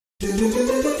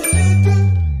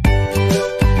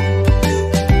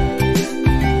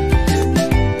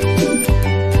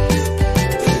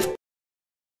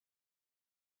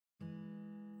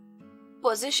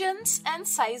Positions and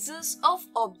sizes of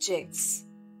objects.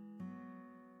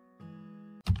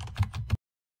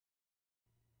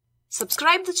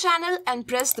 Subscribe the channel and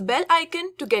press the bell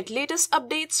icon to get latest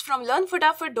updates from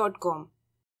LearnFatafat.com.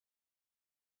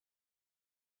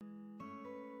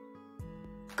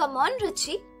 Come on,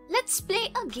 Ruchi, let's play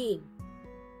a game.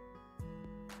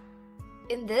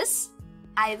 In this,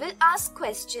 I will ask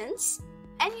questions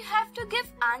and you have to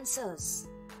give answers.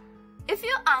 If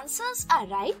your answers are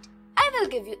right, I will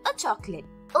give you a chocolate.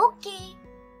 Okay.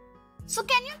 So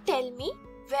can you tell me,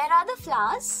 where are the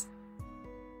flowers?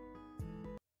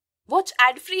 Watch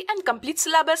ad-free and complete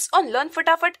syllabus on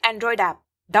LearnFatafat Android app.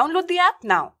 Download the app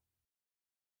now.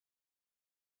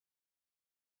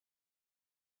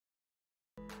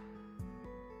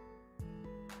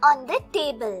 On the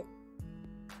table.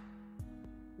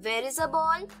 Where is a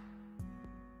ball?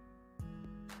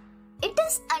 It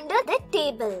is under the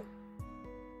table.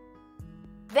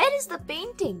 Where is the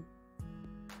painting?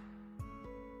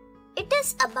 It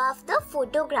is above the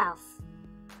photograph.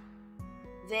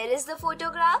 Where is the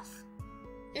photograph?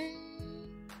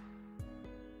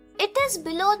 It is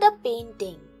below the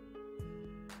painting.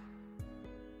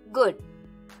 Good.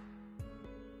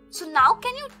 So now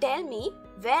can you tell me,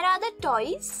 where are the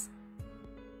toys?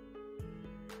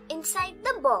 Inside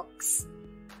the box.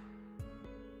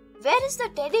 Where is the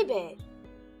teddy bear?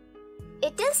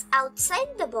 It is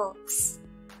outside the box.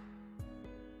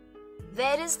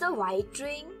 Where is the white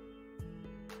ring?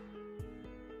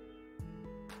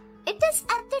 It is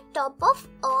at the top of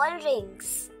all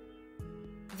rings.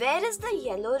 Where is the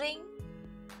yellow ring?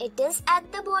 It is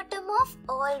at the bottom of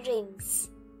all rings.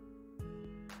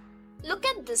 Look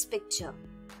at this picture.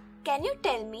 Can you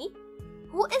tell me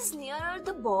who is nearer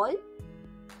the ball?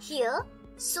 Here,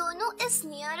 Sonu is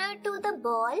nearer to the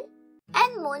ball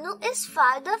and Monu is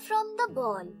farther from the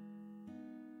ball.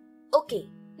 Okay,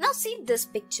 now see this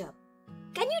picture.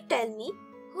 Can you tell me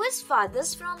who is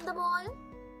farthest from the ball?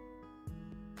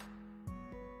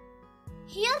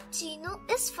 Here Chinu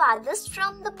is farthest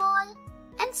from the ball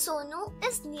and Sonu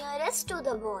is nearest to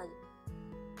the ball.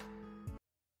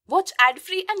 Watch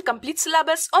ad-free and complete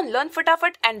syllabus on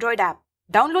LearnFatafat Android app.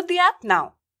 Download the app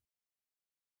now.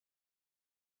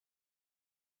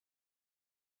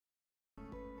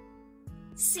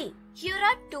 See, here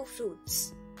are two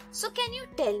fruits. So can you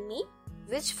tell me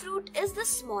which fruit is the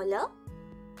smaller?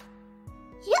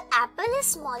 Here apple is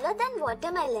smaller than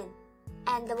watermelon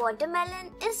and the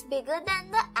watermelon is bigger than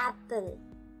the apple.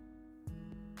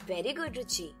 Very good,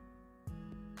 Ruchi.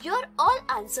 Your all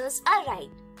answers are right.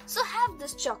 So have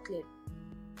this chocolate.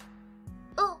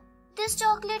 Oh, this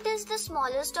chocolate is the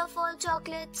smallest of all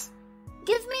chocolates.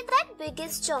 Give me that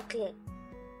biggest chocolate.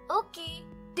 Okay,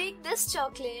 take this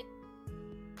chocolate.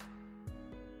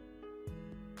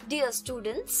 Dear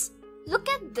students, look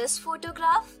at this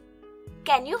photograph.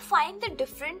 Can you find the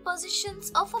different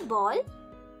positions of a ball?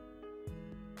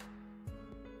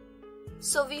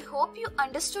 So we hope you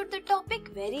understood the topic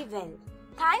very well.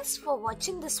 Thanks for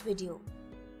watching this video.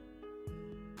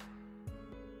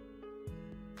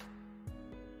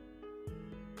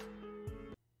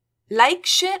 Like,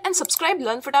 share and subscribe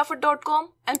LearnFatafat.com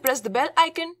and press the bell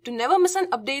icon to never miss an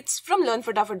updates from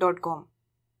LearnFatafat.com.